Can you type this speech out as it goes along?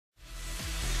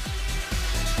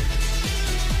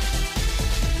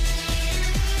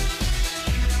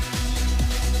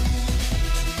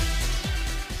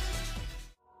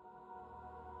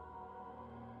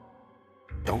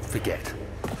forget.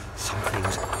 Some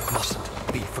things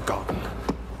mustn't be forgotten.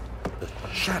 The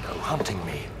shadow hunting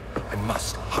me. I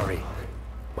must hurry.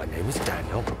 My name is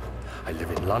Daniel. I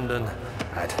live in London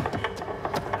at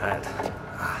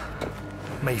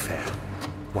Mayfair.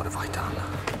 What have I done?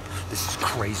 This is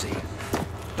crazy.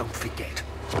 Don't forget.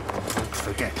 Don't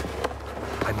forget.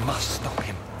 I must stop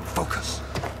him. Focus.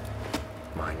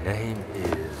 My name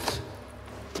is...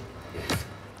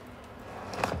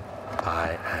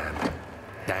 I am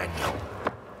Daniel.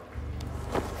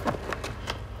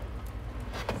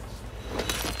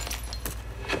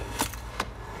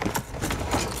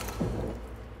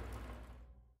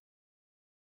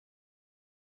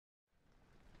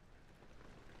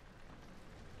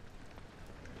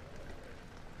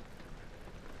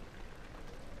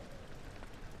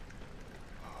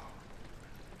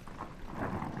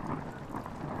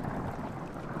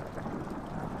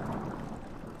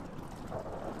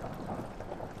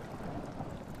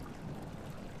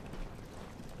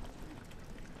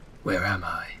 Where am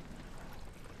I?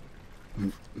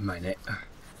 My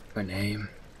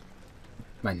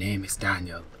name is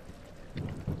Daniel.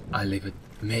 I live at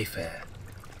Mayfair.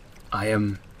 I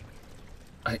am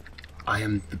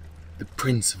the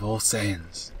Prince of all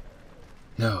Saiyans.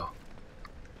 No.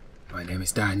 My name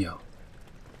is Daniel.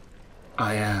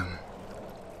 I am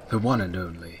the one and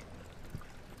only.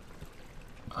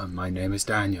 My name is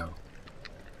Daniel.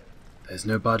 There's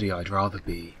nobody I'd rather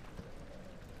be.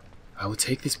 I will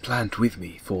take this plant with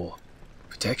me for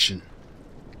protection.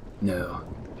 No,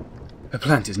 a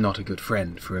plant is not a good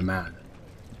friend for a man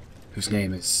whose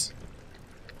name is...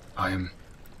 I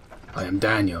am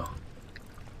Daniel.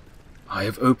 I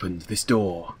have opened this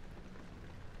door.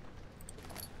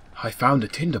 I found a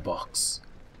tinderbox.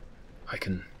 I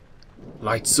can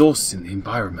light source in the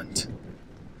environment.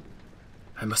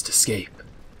 I must escape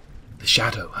the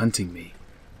shadow hunting me.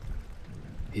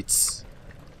 It's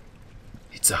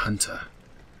a hunter.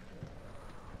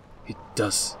 It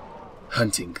does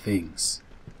hunting things.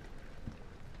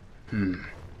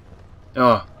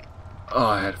 Oh,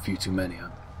 I had a few too many.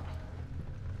 I'm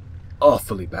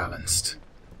awfully balanced.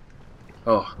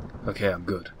 Oh, okay, I'm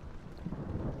good.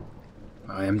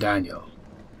 I am Daniel.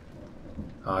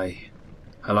 I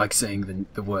like saying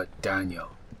the word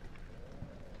Daniel.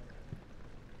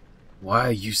 Why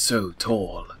are you so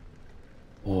tall?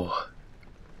 Or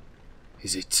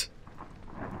is it...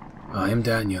 I am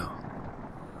Daniel.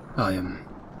 I am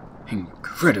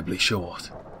incredibly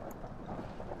short.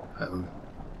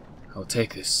 I'll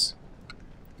take this.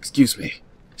 Excuse me.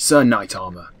 Sir Knight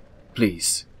Armor.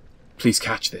 Please. Please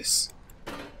catch this.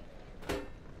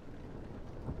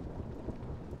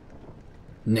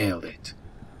 Nailed it.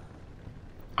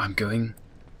 I'm going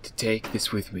to take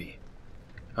this with me.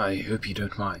 I hope you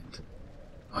don't mind.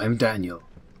 I am Daniel,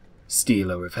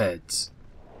 stealer of heads.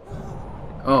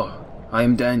 Oh, I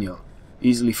am Daniel,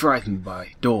 easily frightened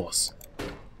by doors.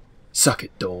 Suck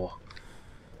it, door.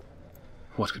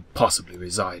 What could possibly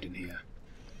reside in here?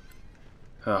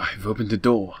 I've opened the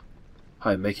door.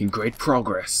 I am making great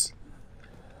progress.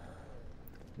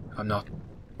 I'm not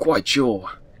quite sure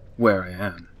where I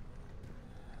am.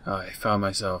 I found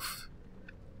myself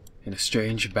in a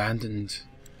strange abandoned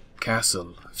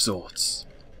castle of sorts.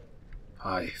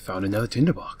 I found another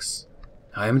tinderbox.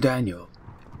 I am Daniel,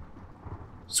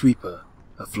 sweeper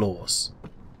of floors.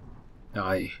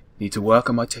 I need to work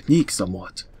on my technique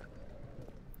somewhat.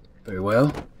 Very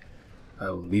well, I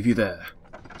will leave you there.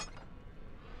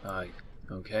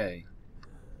 Okay.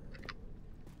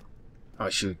 I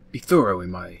should be thorough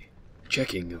in my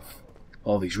checking of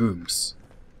all these rooms.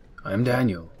 I am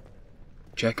Daniel,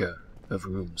 checker of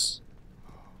rooms.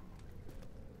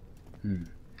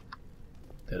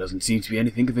 There doesn't seem to be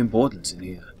anything of importance in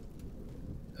here.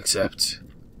 Except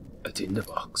a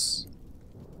tinderbox.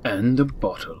 And a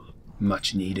bottle.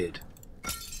 Much needed.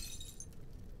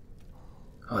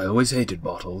 I always hated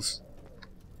bottles.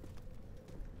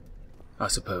 I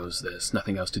suppose there's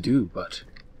nothing else to do but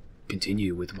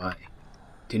continue with my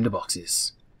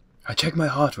tinderboxes. I check my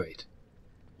heart rate.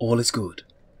 All is good.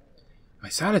 My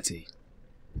sanity,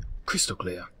 crystal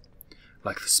clear,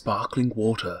 like the sparkling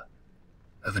water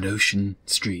of an ocean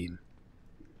stream.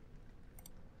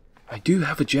 I do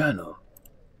have a journal.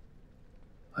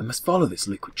 I must follow this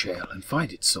liquid trail and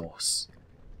find its source.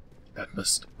 That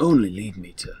must only lead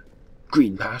me to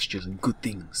green pastures and good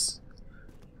things.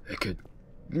 There could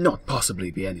not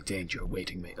possibly be any danger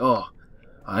awaiting me. Oh,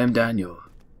 I am Daniel,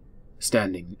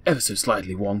 standing ever so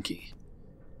slightly wonky.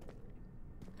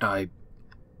 I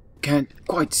can't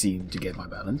quite seem to get my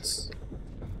balance.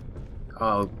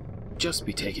 I'll just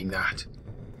be taking that.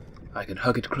 I can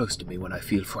hug it close to me when I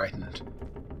feel frightened.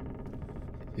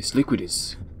 This liquid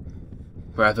is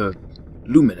rather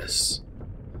luminous.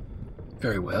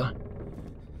 Very well.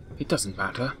 It doesn't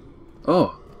matter.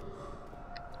 Oh.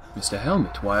 Mr.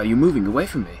 Helmet, why are you moving away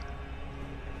from me?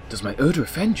 Does my odor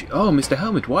offend you? Oh, Mr.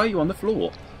 Helmet, why are you on the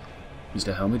floor?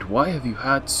 Mr. Helmet, why have you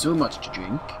had so much to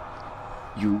drink?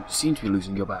 You seem to be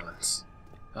losing your balance.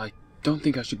 I don't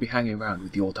think I should be hanging around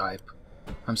with your type.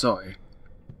 I'm sorry.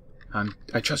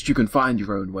 I trust you can find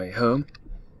your own way home.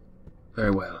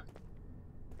 Very well.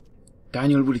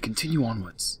 Daniel, will you continue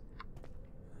onwards?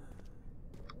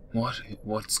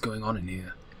 What's going on in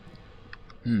here?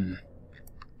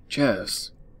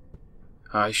 Chairs.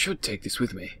 I should take this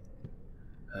with me.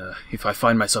 If I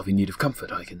find myself in need of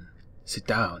comfort, I can sit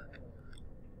down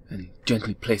and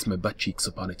gently place my butt cheeks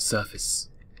upon its surface.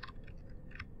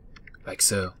 Like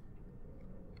so.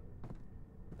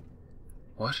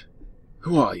 What?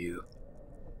 Who are you?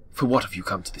 For what have you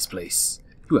come to this place?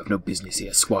 You have no business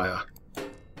here, squire.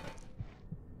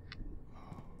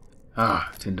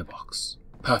 Ah, tinderbox.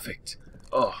 Perfect.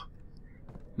 Oh,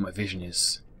 my vision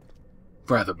is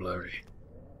rather blurry.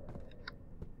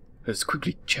 Let's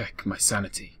quickly check my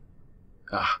sanity.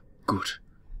 Ah, good.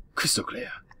 Crystal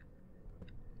clear.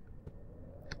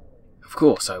 Of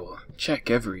course, I will check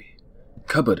every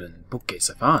cupboard and bookcase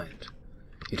I find.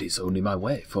 It is only my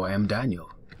way, for I am Daniel,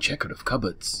 checker of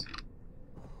cupboards.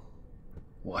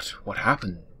 What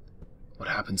happened? What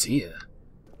happens here?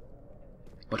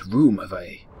 What room have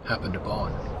I happened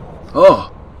upon?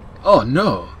 Oh! Oh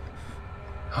no!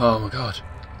 Oh my god.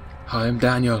 I am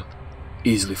Daniel,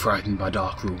 easily frightened by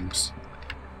dark rooms.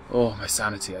 Oh, my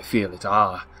sanity, I feel it.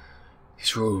 Ah,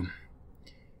 this room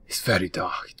is very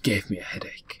dark. It gave me a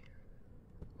headache.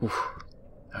 Oof.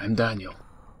 I am Daniel.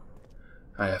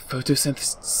 I have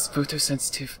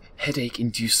photosensitive headache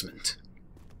inducement.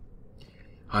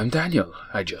 I'm Daniel.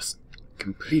 I just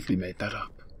completely made that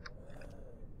up.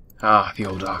 Ah, the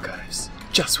old archives.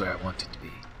 Just where I wanted to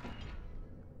be.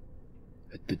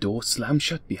 The door slammed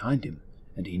shut behind him,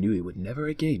 and he knew he would never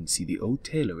again see the old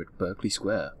tailor at Berkeley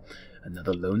Square.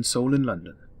 Another lone soul in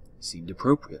London. Seemed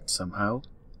appropriate somehow.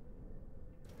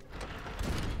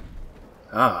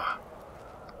 Ah,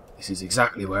 this is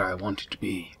exactly where I wanted to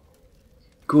be.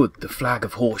 Good, the flag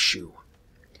of Horseshoe.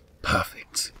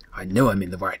 Perfect. I know I'm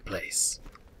in the right place.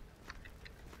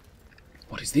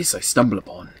 What is this I stumble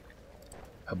upon?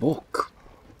 A book.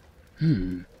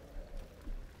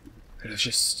 Let's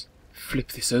just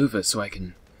flip this over so I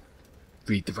can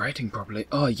read the writing properly.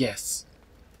 Oh, yes.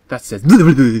 That says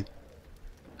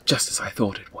just as I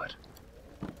thought it would.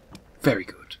 Very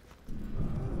good.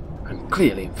 I'm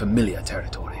clearly in familiar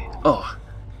territory. Oh,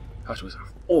 that was an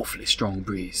awfully strong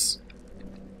breeze.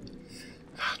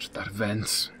 That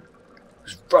event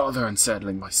was rather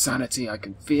unsettling. My sanity, I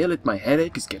can feel it. My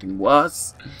headache is getting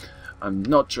worse. I'm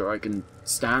not sure I can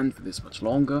stand for this much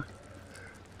longer.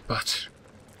 But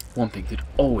one thing that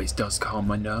always does calm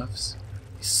my nerves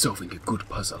is solving a good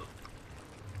puzzle.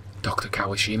 Dr.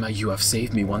 Kawashima, you have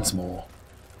saved me once more.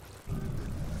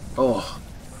 Oh,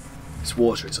 this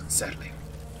water is unsettling.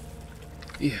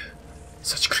 Ew,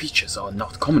 such creatures are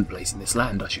not commonplace in this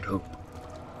land, I should hope.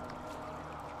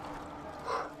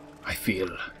 I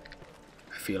feel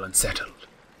unsettled.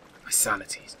 My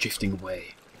sanity is drifting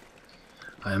away.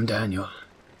 I am Daniel,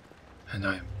 and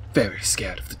I am very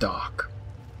scared of the dark.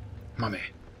 Mummy,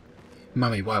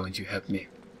 why won't you help me?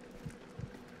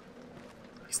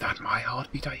 Is that my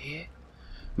heartbeat I hear?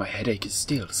 My headache is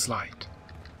still slight,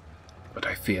 but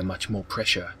I fear much more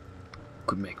pressure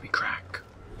could make me crack.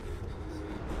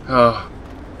 Oh,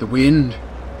 the wind,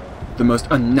 the most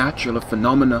unnatural of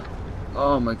phenomena.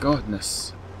 Oh my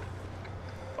goodness.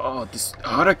 Oh, this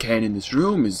hurricane in this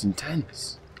room is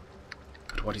intense.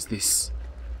 But what is this?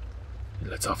 It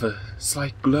lets off a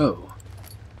slight glow.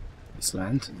 This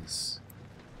lantern's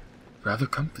rather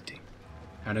comforting.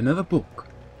 And another book.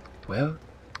 Well,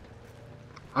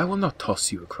 I will not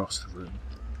toss you across the room.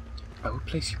 I will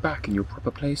place you back in your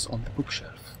proper place on the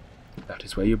bookshelf. That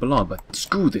is where you belong, but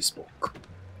screw this book.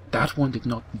 That one did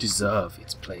not deserve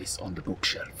its place on the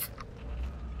bookshelf.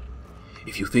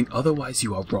 If you think otherwise,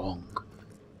 you are wrong.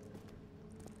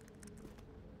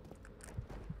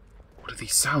 What are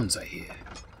these sounds I hear?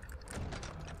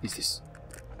 Is this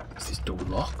door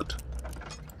locked?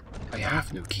 I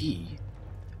have no key.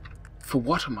 For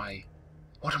what am I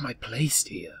placed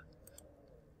here?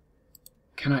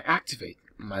 Can I activate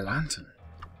my lantern?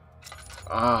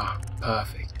 Ah,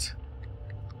 perfect.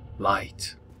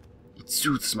 Light. It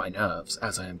soothes my nerves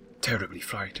as I am terribly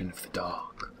frightened of the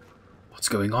dark. What's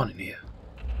going on in here?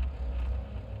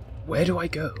 Where do I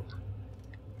go?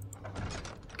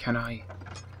 Can I...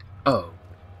 Oh,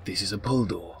 this is a pull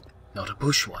door, not a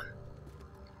push one.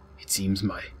 It seems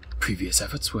my previous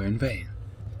efforts were in vain.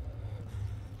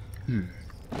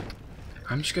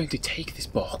 I'm just going to take this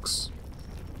box,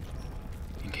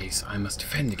 in case I must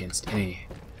defend against any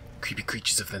creepy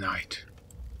creatures of the night.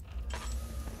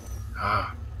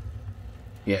 Ah,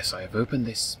 yes, I have opened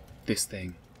this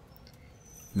thing.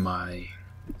 My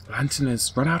lantern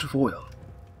has run out of oil.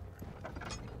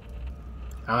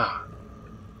 Ah,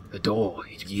 the door,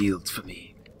 it yields for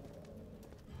me.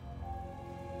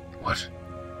 What?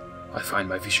 I find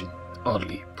my vision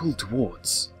oddly pulled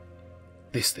towards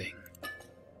this thing.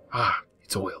 Ah,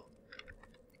 it's oil.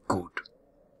 Good.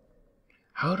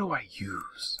 How do I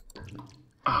use...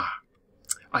 Ah,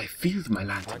 I filled my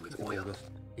lantern with oil. August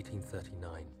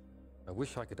 1839. I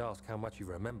wish I could ask how much you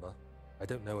remember. I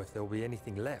don't know if there will be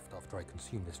anything left after I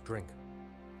consume this drink.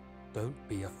 Don't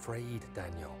be afraid,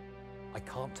 Daniel. I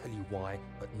can't tell you why,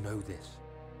 but know this.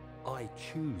 I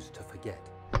choose to forget.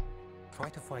 Try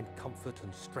to find comfort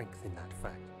and strength in that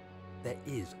fact. There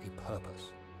is a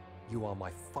purpose. You are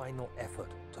my final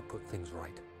effort to put things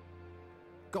right.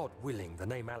 God willing, the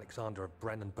name Alexander of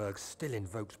Brandenburg still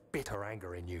invokes bitter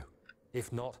anger in you.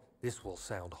 If not, this will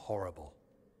sound horrible.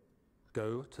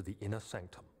 Go to the inner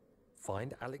sanctum,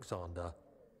 find Alexander,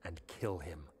 and kill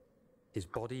him. His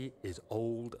body is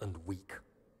old and weak,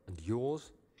 and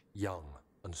yours, young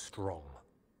and strong.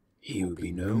 He will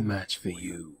be no match for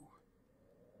you.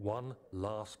 One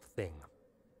last thing.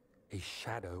 A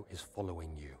shadow is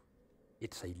following you.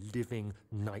 It's a living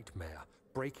nightmare,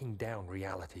 breaking down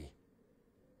reality.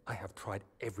 I have tried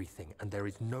everything, and there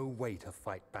is no way to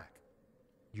fight back.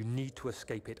 You need to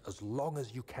escape it as long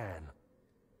as you can.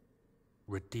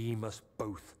 Redeem us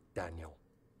both, Daniel.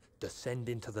 Descend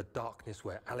into the darkness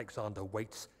where Alexander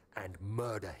waits and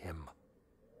murder him.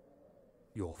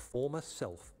 Your former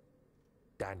self,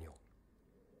 Daniel.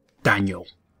 Daniel.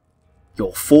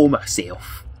 Your former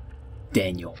self,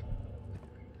 Daniel.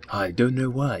 I don't know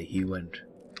why he went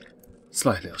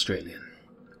slightly Australian.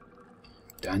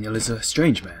 Daniel is a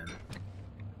strange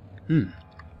man.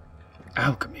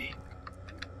 Alchemy.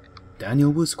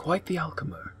 Daniel was quite the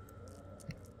alchemer.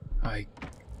 I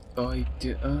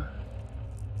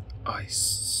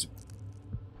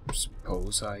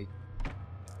suppose I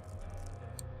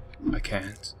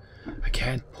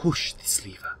can't push this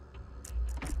lever.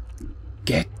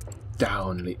 Get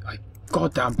down, I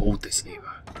goddamn pulled this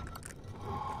lever.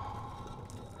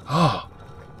 Ah,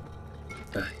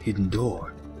 a hidden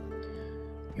door.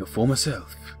 Your former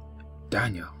self,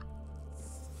 Daniel,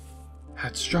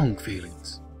 had strong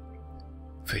feelings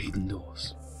for hidden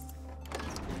doors.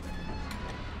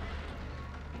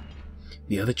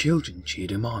 The other children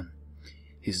cheered him on,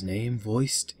 his name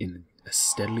voiced in a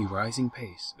steadily rising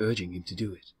pace, urging him to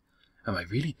do it. Am I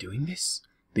really doing this?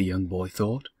 The young boy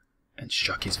thought, and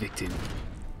struck his victim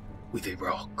with a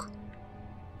rock.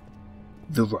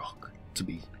 The rock, to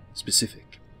be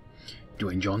specific.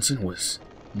 Dwayne Johnson was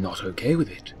not okay with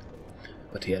it,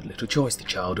 but he had little choice. The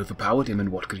child overpowered him, and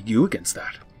what could he do against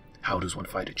that? How does one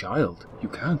fight a child? You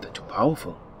can't, they're too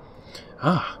powerful.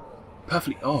 Ah,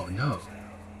 perfectly. Oh no.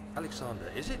 Alexander,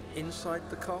 is it inside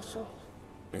the castle?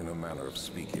 In a manner of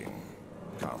speaking.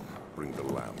 Come, bring the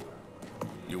lamp.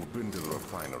 You've been to the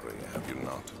refinery, have you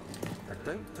not? I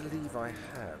don't believe I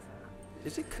have.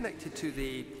 Is it connected to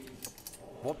the...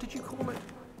 what did you call it?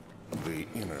 The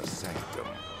inner sanctum.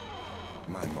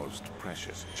 My most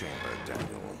precious chamber,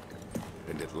 Daniel.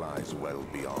 And it lies well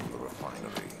beyond the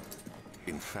refinery.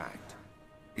 In fact,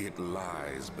 it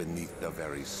lies beneath the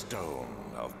very stone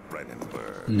of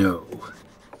Brandenburg. No.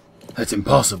 That's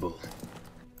impossible.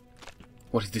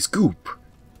 What is this goop?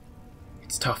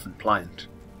 It's tough and pliant.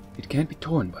 It can't be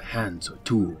torn by hands or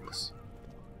tools.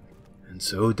 And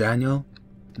so Daniel,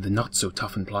 the not so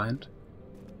tough and pliant,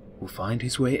 will find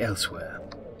his way elsewhere.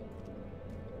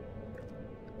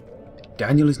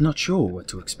 Daniel is not sure what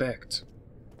to expect.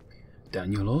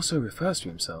 Daniel also refers to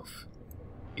himself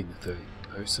in the third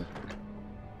person.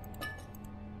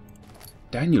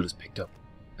 Daniel has picked up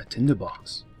a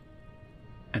tinderbox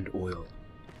and oil.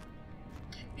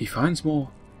 He finds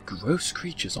more gross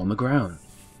creatures on the ground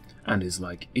and is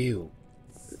like, ew,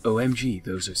 OMG,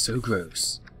 those are so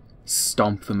gross.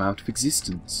 Stomp them out of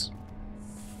existence.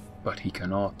 But he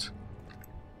cannot.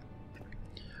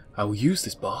 I will use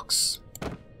this box.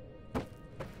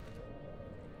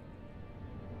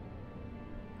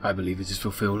 I believe it has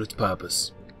fulfilled its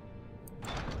purpose.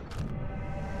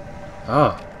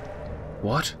 Ah,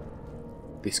 what?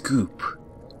 This goop.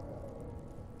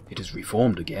 It has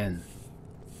reformed again.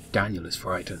 Daniel is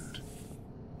frightened.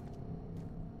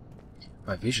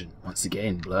 My vision, once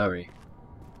again, blurry.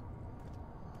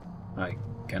 I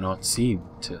cannot seem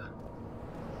to...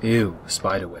 Ew,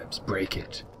 spiderwebs, break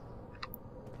it.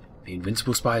 The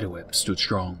invincible spiderweb stood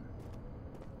strong.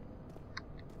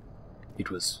 It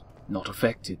was not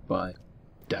affected by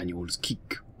Daniel's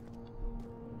kick.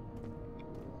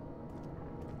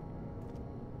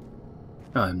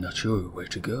 I'm not sure where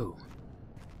to go.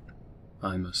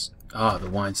 I must... Ah, the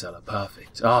wine cellar,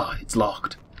 perfect. Ah, it's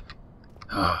locked.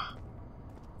 Ah,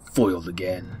 foiled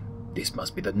again. This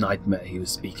must be the nightmare he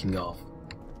was speaking of.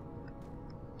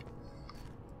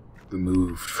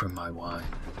 Removed from my wine.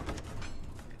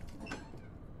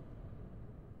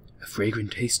 A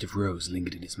fragrant taste of rose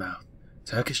lingered in his mouth.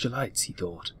 Turkish delights, he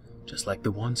thought, just like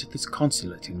the ones at this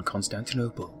consulate in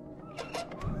Constantinople.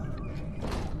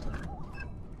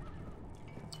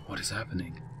 What is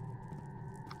happening?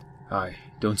 I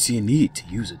don't see a need to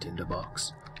use a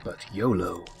tinderbox, but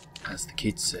YOLO, as the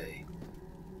kids say.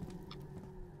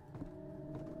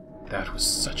 That was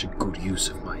such a good use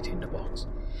of my tinderbox.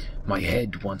 My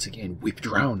head once again whipped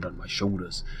round on my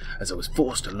shoulders as I was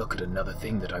forced to look at another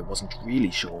thing that I wasn't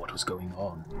really sure what was going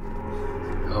on.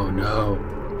 Oh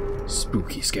no!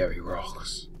 Spooky, scary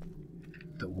rocks.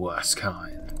 The worst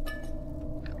kind.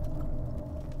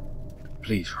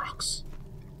 Please, rocks.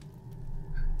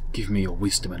 Give me your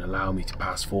wisdom and allow me to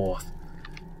pass forth.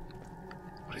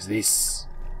 What is this?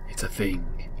 It's a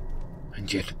thing.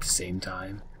 And yet at the same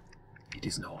time, it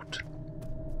is not.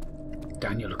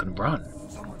 Daniel can run.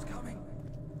 Someone's coming.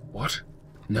 What?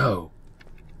 No.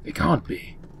 It can't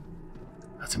be.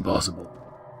 That's impossible.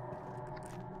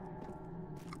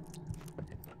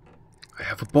 I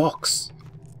have a box.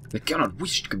 They cannot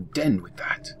wish to contend with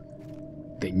that.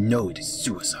 They know it is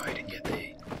suicide, and yet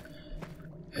they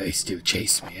still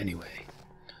chase me anyway.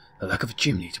 The lack of a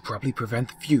chimney to properly prevent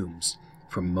the fumes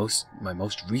from my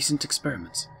most recent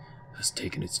experiments has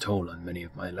taken its toll on many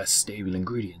of my less stable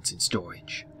ingredients in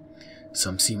storage.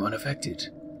 Some seem unaffected,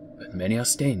 but many are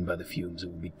stained by the fumes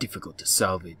and will be difficult to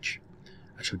salvage.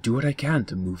 I shall do what I can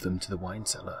to move them to the wine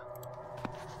cellar.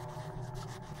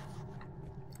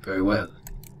 Very well.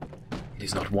 It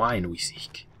is not wine we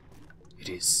seek. It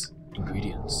is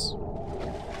ingredients.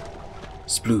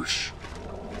 Sploosh,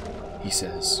 he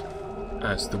says,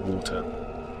 as the water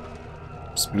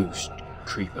splooshed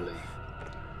creepily.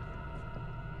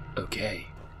 Okay,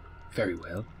 very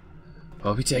well.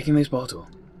 I'll be taking this bottle.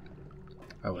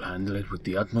 I will handle it with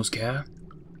the utmost care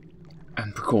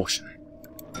and precaution.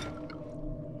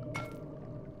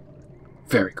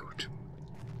 Very good.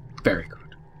 Very good.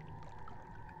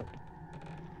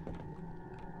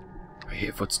 I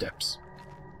hear footsteps.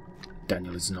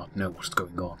 Daniel does not know what's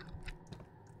going on.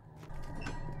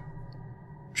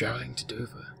 Travelling to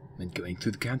Dover and going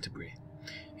through the Canterbury,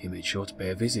 he made sure to pay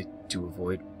a visit to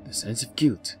avoid the sense of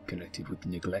guilt connected with the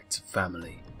neglect of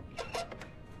family.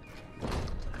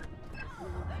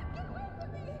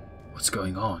 What's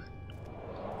going on?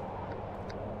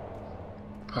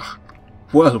 Ah,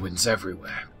 whirlwinds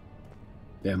everywhere.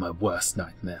 They're my worst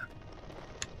nightmare.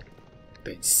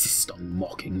 They insist on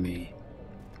mocking me,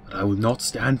 but I will not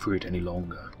stand for it any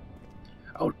longer.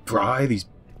 I will pry these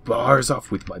bars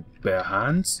off with my bare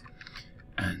hands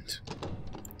and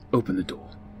open the door.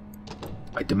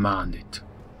 I demand it.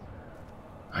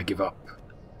 I give up.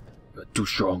 You are too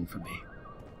strong for me.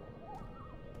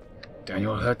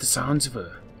 Daniel heard the sounds of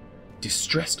a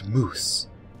distressed moose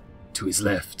to his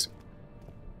left.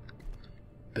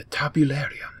 The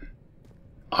Tabularium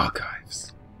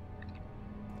Archives.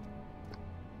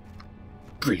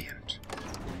 Brilliant.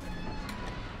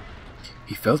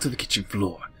 He fell to the kitchen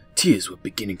floor. Tears were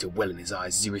beginning to well in his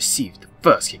eyes as he received the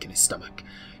first kick in his stomach.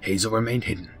 Hazel remained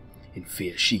hidden, in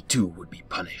fear she too would be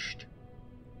punished.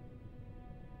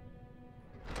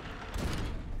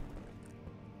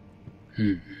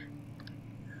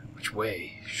 Which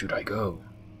way should I go?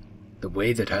 The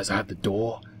way that has had the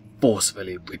door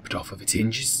forcefully ripped off of its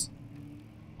hinges?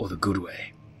 Or the good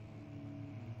way?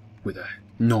 With a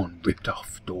non-ripped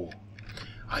off door.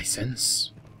 I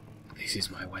sense this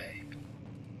is my way.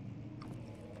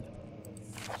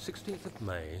 16th of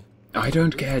May. I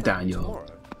don't care, Daniel.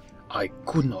 I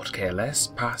could not care less,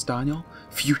 past Daniel.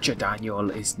 Future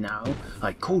Daniel is now.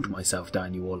 I called myself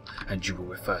Daniel, and you will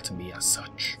refer to me as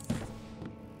such.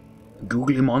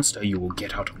 Googly monster, you will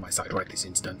get out of my sight right this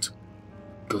instant.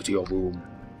 Go to your room.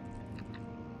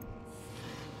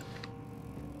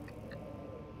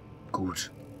 Good.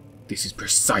 This is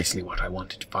precisely what I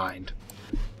wanted to find.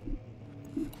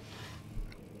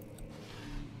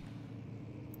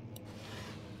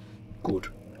 Good.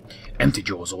 Empty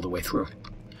jaws all the way through.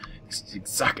 This is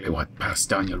exactly what past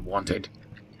Daniel wanted.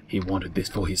 He wanted this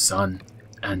for his son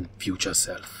and future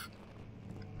self.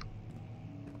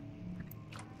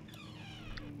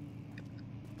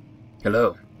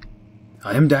 Hello.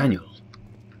 I am Daniel.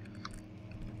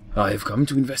 I have come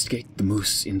to investigate the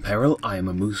moose in peril. I am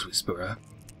a moose whisperer.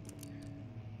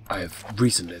 I have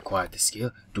recently acquired this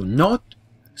skill. Do not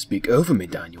speak over me,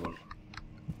 Daniel.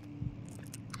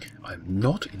 I am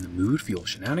not in the mood for your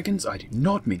shenanigans. I did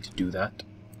not mean to do that.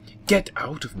 Get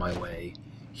out of my way.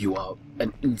 You are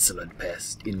an insolent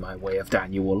pest in my way of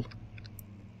Daniel.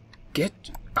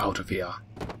 Get out of here.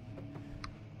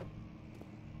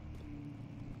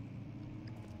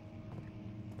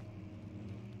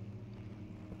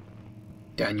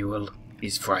 Daniel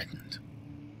is frightened.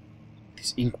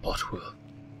 This inkpot will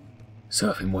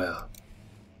serve him well.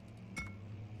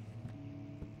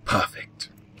 Perfect.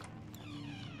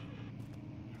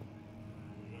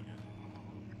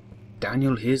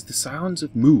 Daniel hears the sounds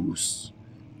of moose.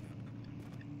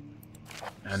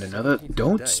 And another,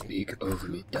 don't speak over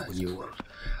me, Daniel.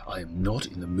 I am not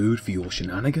in the mood for your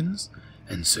shenanigans,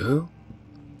 and so,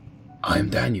 I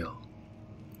am Daniel,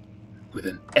 with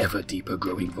an ever deeper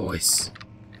growing voice.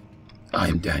 I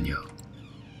am Daniel,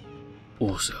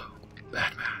 also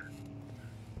Batman.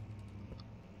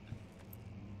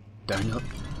 Daniel...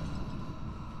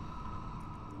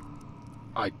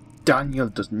 Daniel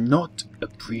does not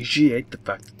appreciate the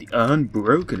fact that the urn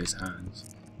broke in his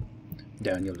hands.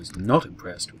 Daniel is not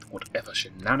impressed with whatever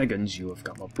shenanigans you have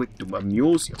come up with to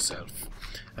amuse yourself,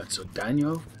 and so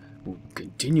Daniel will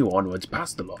continue onwards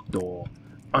past the locked door,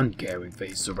 uncaring for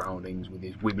his surroundings with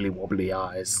his wibbly-wobbly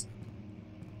eyes.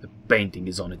 The painting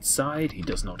is on its side, he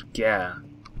does not care.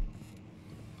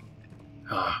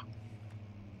 Ah,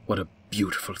 what a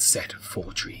beautiful set of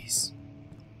 4 trees.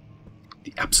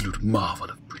 The absolute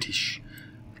marvel of British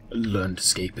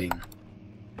landscaping.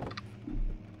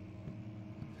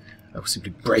 I will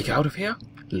simply break out of here,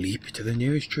 leap to the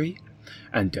nearest tree,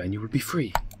 and Daniel will be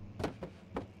free.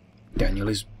 Daniel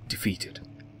is defeated.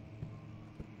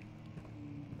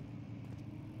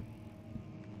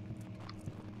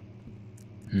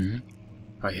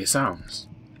 I hear sounds.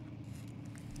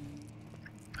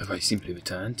 Have I simply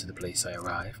returned to the place I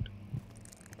arrived?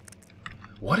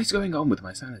 What is going on with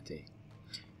my sanity?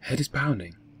 Head is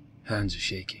pounding, hands are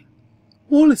shaking.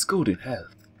 All is good in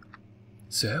health.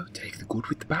 So, take the good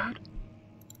with the bad.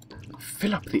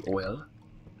 Fill up the oil,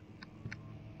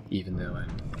 even though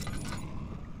I'm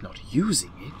not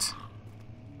using it,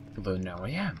 although now I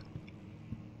am.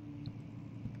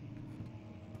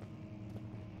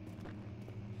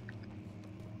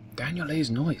 Daniel lays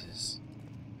noises.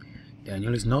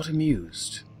 Daniel is not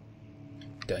amused.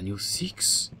 Daniel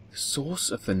seeks the source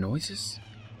of the noises,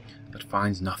 but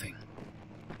finds nothing.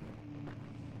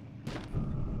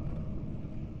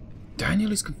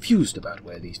 Daniel is confused about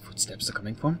where these footsteps are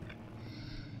coming from.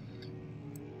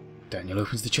 Daniel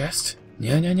opens the chest.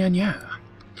 Nya nya nya nya.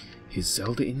 His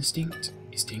Zelda instinct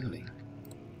is tingling.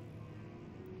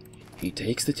 He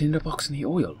takes the tinderbox and the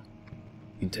oil,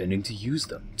 intending to use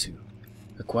them to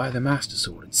acquire the Master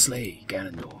Sword and slay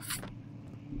Ganondorf.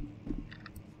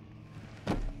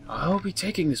 I'll be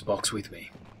taking this box with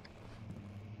me.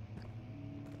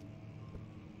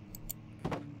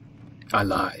 I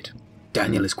lied.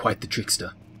 Daniel is quite the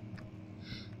trickster.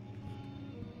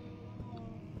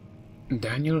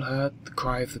 Daniel heard the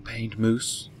cry of the pained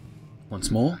moose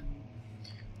once more.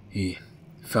 He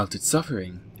felt its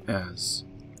suffering, as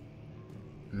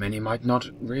many might not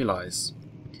realize.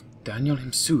 Daniel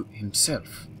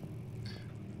himself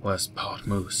was part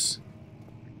moose.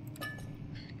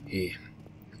 He,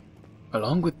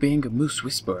 along with being a moose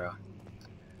whisperer,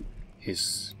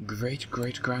 his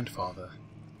great-great-grandfather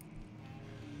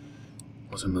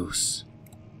was a moose.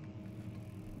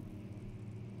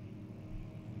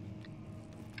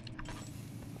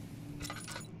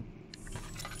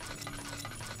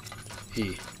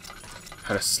 He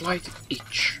had a slight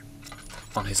itch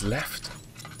on his left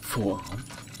forearm,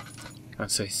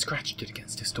 and so he scratched it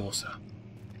against his torso.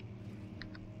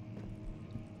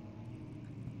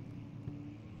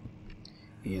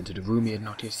 He entered a room he had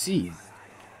not yet seen.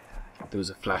 There was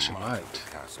a flash of light.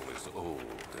 The castle is old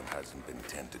and hasn't been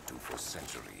tended to for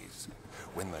centuries.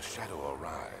 When the shadow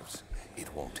arrives,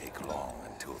 it won't take long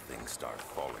until things start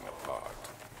falling apart.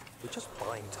 We're just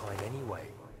buying time anyway.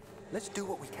 Let's do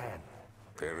what we can.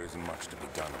 There isn't much to be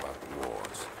done about the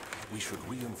walls. We should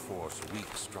reinforce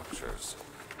weak structures.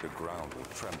 The ground will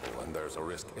tremble and there's a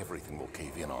risk everything will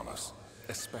cave in on us,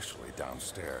 especially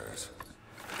downstairs.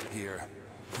 Here,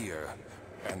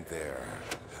 and there.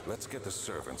 Let's get the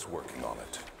servants working on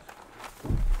it.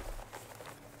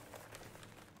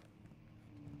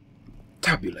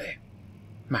 Tabulae.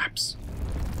 Maps.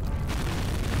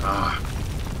 Ah,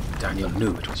 Daniel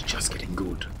knew it was just getting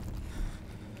good.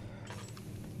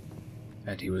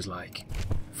 And he was like,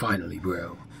 finally,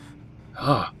 bro.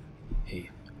 Ah, he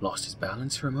lost his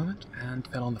balance for a moment and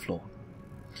fell on the floor.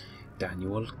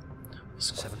 Daniel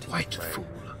was quite a fool.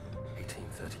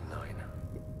 1839.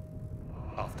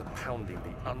 After pounding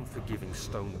the unforgiving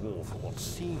stone wall for what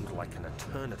seemed like an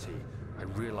eternity, I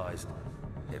realized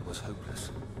it was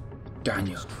hopeless.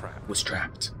 Daniel I was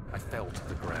trapped. I fell to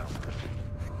the ground,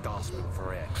 gasping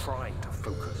for air, trying to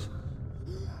focus.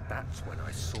 That's when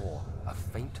I saw a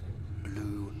faint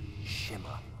blue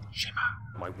shimmer.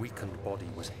 My weakened body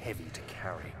was heavy to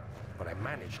carry, but I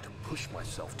managed to push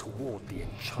myself toward the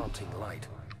enchanting light.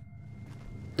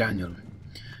 Daniel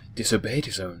disobeyed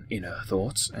his own inner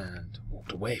thoughts and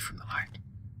walked away from the light.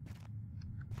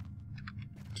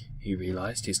 He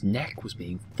realized his neck was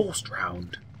being forced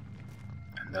round,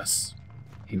 and thus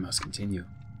he must continue.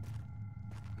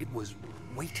 It was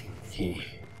waiting for He me.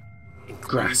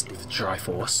 grasped the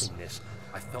Triforce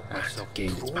I felt and myself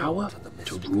gained its drawn power to the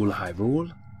to mystic. rule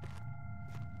Hyrule.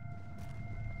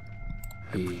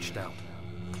 I He reached out,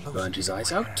 closing burned his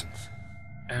eyes my out hands.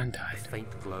 and A died.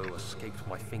 faint glow escaped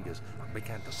my fingers and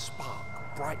began to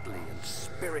spark brightly and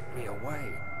spirit me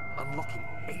away, unlocking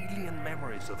alien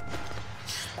memories of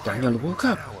Daniel woke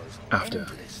up towers, after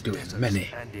endless doing deserts, many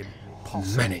and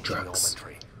impossible many drugs.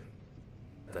 geometry.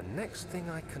 The next thing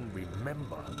I can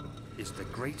remember is the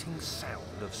grating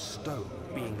sound of stone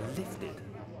being lifted,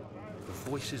 the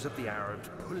voices of the Arabs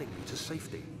pulling me to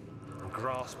safety, and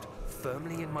grasped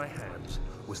firmly in my hands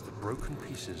was the broken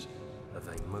pieces of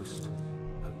a most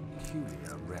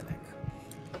peculiar relic.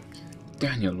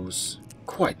 Daniel was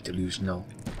quite delusional.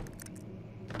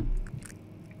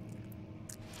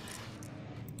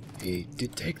 He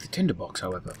did take the tinderbox,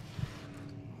 however,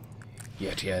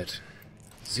 yet he had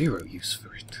zero use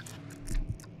for it.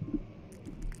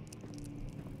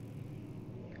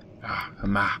 Ah, a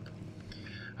map.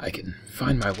 I can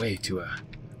find my way to a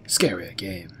scarier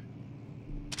game.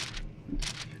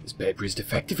 This paper is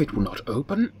defective, it will not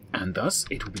open, and thus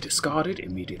it will be discarded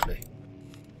immediately.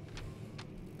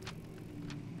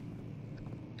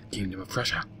 Kingdom of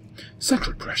Prussia.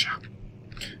 Central Prussia.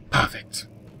 Perfect.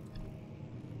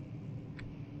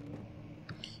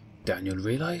 Daniel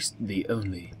realized the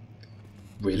only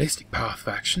realistic path of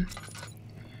action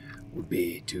would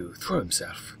be to throw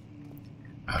himself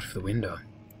out of the window.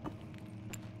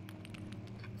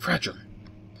 Fragile,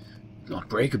 not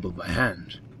breakable by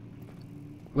hand.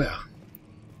 Well,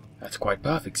 that's quite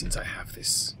perfect since I have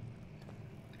this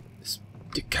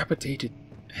decapitated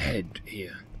head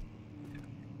here.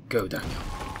 Go, Daniel.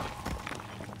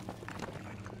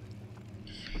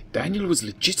 Daniel was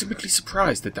legitimately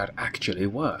surprised that that actually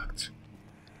worked.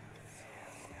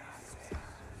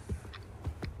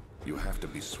 You have to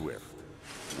be swift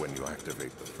when you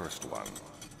activate the first one.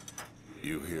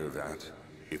 You hear that?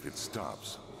 If it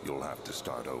stops, you'll have to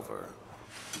start over.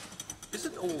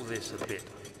 Isn't all this a bit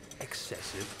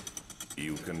excessive?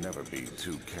 You can never be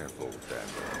too careful,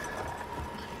 Daniel.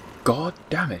 God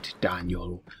damn it,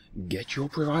 Daniel. Get your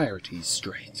priorities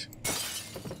straight.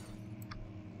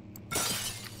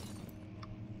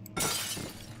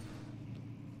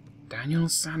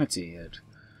 Daniel's sanity had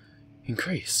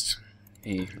increased.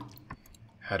 He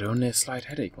had only a slight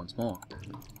headache once more.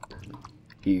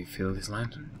 He filled his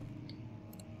lantern,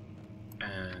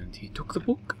 and he took the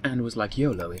book and was like,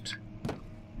 YOLO it.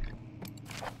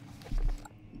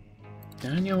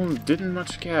 Daniel didn't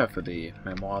much care for the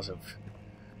memoirs of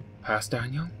Past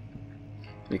Daniel,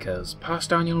 because Past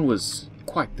Daniel was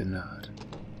quite the nerd.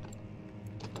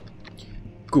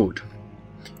 Good.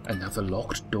 Another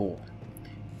locked door.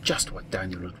 Just what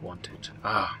Daniel had wanted.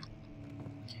 Ah.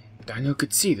 Daniel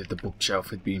could see that the bookshelf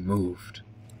had been moved.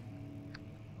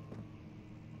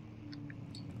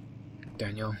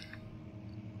 Daniel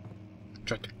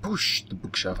tried to push the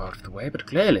bookshelf out of the way, but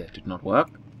clearly it did not work.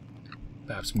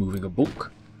 Perhaps moving a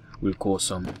book will cause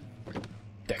some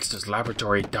Dexter's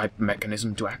Laboratory type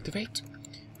mechanism to activate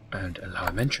and allow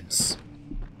him entrance.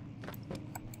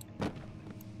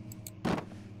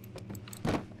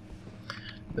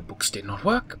 The books did not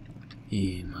work.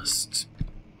 He must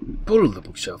pull the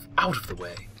bookshelf out of the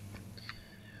way.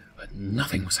 But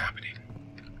nothing was happening.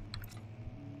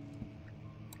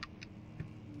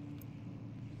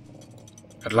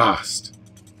 At last,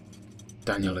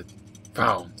 Daniel had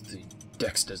found the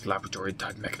Dexter's Laboratory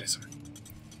type mechanism.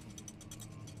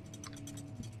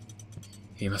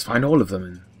 He must find all of them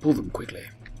and pull them quickly,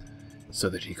 so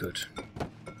that he could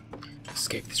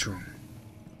escape this room.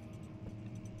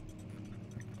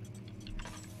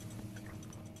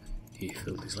 He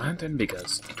filled his lantern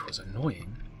because it was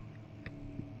annoying.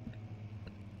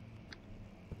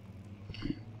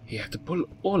 He had to pull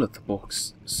all of the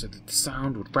books so that the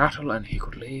sound would rattle and he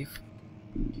could leave.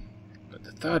 But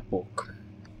the third book,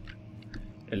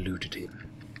 eluded him.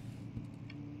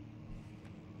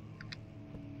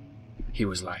 He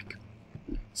was like,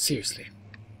 seriously,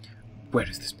 where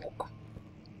is this book?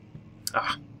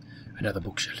 Ah, another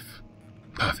bookshelf.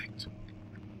 Perfect.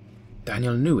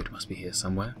 Daniel knew it must be here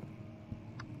somewhere.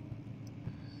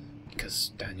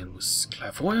 Because Daniel was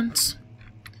clairvoyant,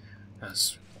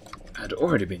 as had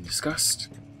already been discussed.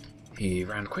 He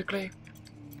ran quickly,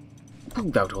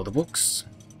 pulled out all the books,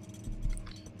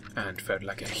 and felt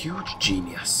like a huge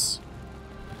genius.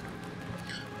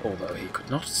 Although he could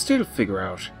not still figure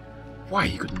out why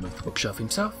he couldn't move the bookshelf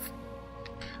himself,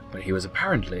 but he was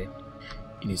apparently,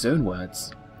 in his own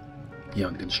words,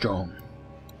 young and strong.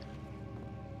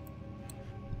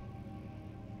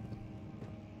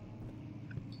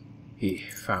 He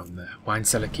found the wine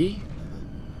cellar key,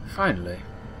 finally,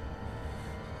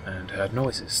 and heard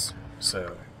noises,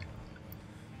 so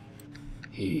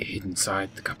he hid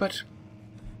inside the cupboard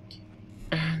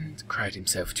and cried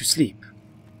himself to sleep.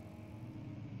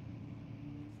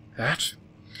 That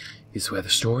is where the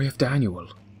story of Daniel,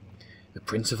 the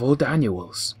prince of all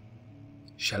Daniels,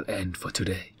 shall end for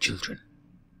today, children.